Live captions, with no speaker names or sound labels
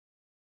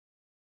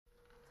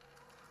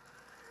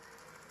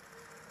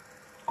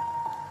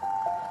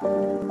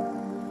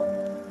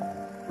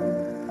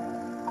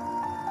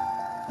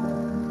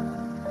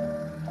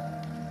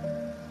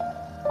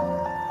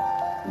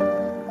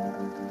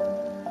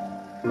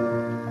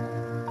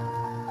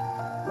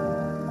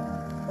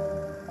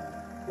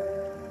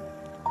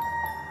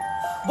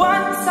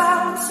Once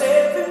I was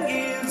 7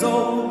 years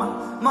old, my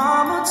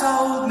mama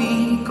told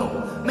me, go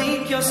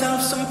make yourself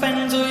some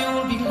friends or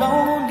you'll be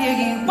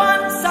lonely.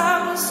 Once I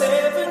was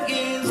 7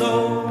 years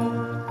old.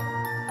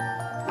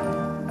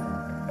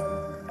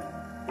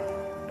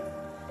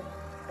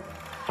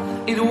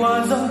 It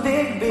was a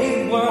big,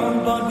 big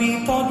world, but we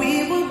thought we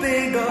were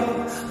bigger,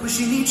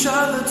 pushing each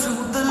other to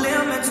the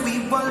limits. We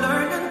were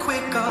learning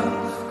quicker.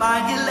 By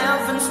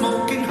 11,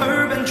 smoking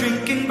herb and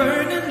drinking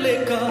burning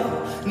liquor.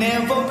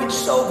 Never rich,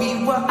 so we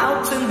were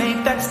out to make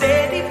that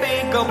steady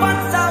figure.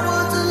 Once I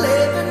was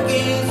 11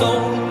 years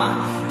old, my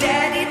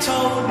daddy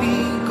told me,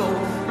 go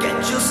get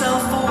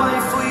yourself a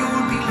wife or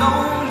you'll be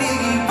lonely.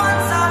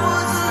 Once I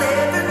was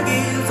 11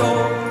 years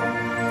old.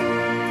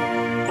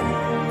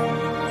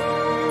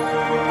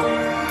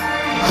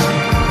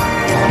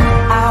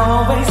 I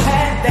always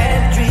had that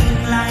dream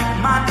like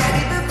my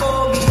daddy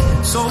before me.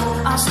 So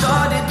I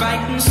started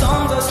writing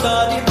songs, I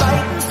started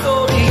writing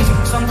stories.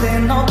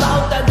 Something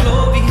about that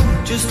glory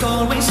just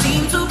always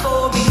seemed to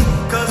bore me,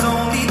 'cause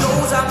only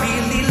those I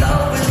really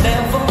love will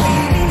never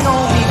really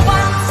know me.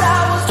 Once I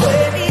was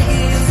 20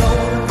 years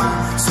old, my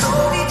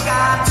story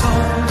got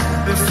told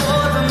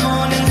before the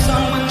morning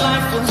sun when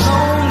life was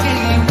lonely.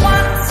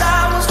 Once I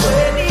was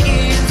 20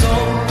 years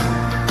old.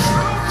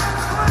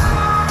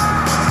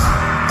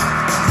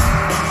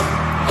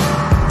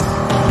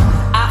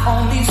 I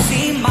only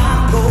see my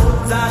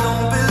goals, I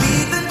don't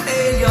believe in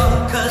failure,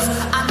 'cause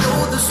I know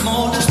the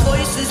smallest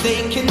voices, they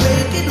can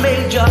make it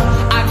major.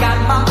 I got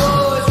my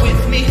boys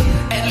with me,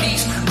 at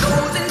least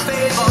those in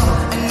favor.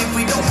 And if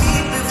we don't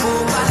meet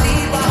before I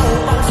leave, I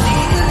hope I'll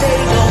see you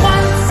later.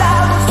 Once I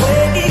was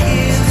 20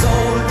 years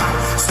old, my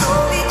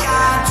story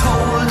got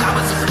told. I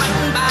was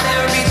writing about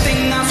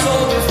everything I saw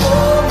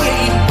before me.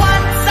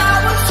 Once I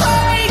was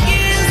 20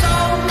 years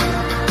old.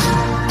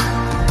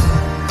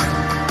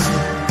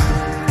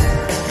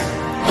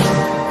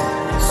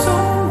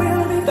 Soon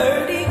we'll be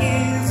 30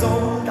 years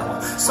old. Our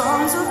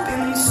songs have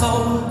been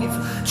sold. We've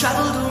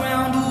traveled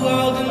around the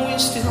world and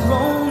we're still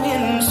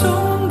roaming.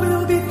 Soon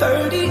we'll be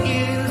 30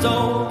 years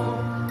old.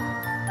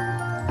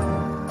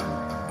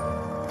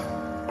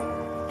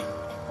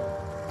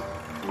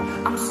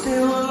 I'm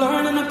still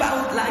learning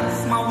about life.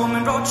 My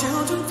woman brought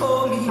children for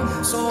me,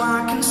 so I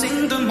can sing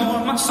them all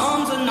my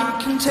songs and I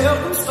can tell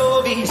them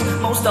stories.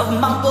 Most of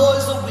my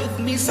boys are with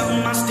me, some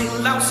are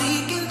still out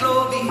seeking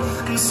glory,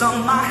 and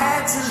some I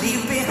had to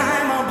leave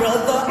behind. My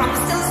brother, I'm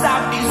still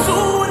sorry.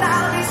 Soon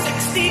I'll be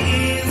 60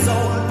 years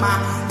old. My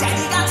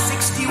daddy got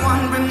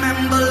 61.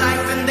 Remember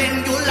life and then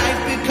your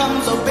life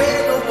becomes a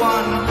better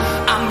one.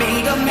 I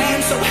made a man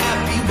so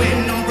happy when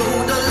I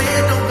wrote a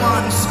letter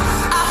once.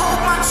 I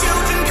hope my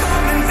children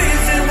come and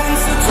visit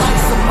once or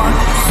twice a month.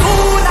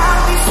 Soon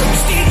I'll be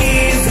 60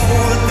 years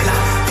old. Will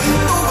I think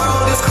the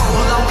world is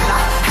cold? Or will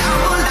I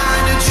have a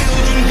line of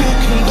children who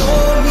can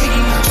hold me?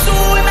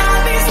 Soon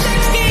I'll be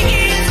 60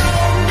 years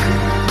old.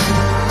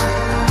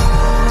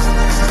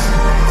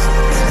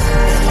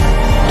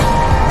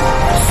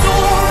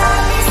 Soon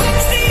I'll be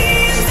 60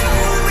 years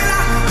old. Will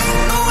I think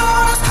the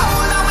world is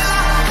cold? Or will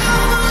I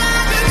have a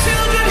line of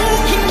children who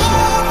can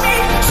hold me?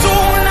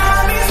 Soon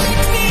I'll be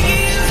 60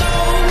 years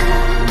old.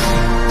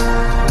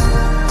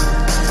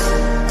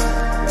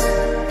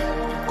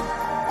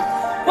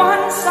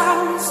 Once I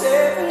was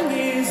 7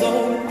 years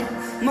old,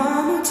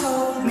 mama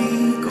told me,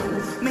 go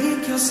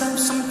make yourself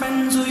some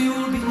friends or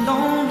you'll be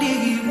lonely.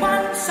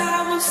 Once I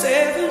was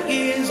 7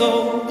 years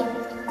old.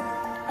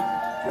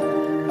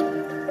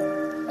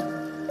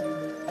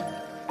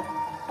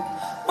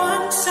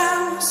 Once I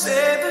was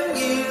 7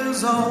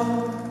 years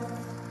old.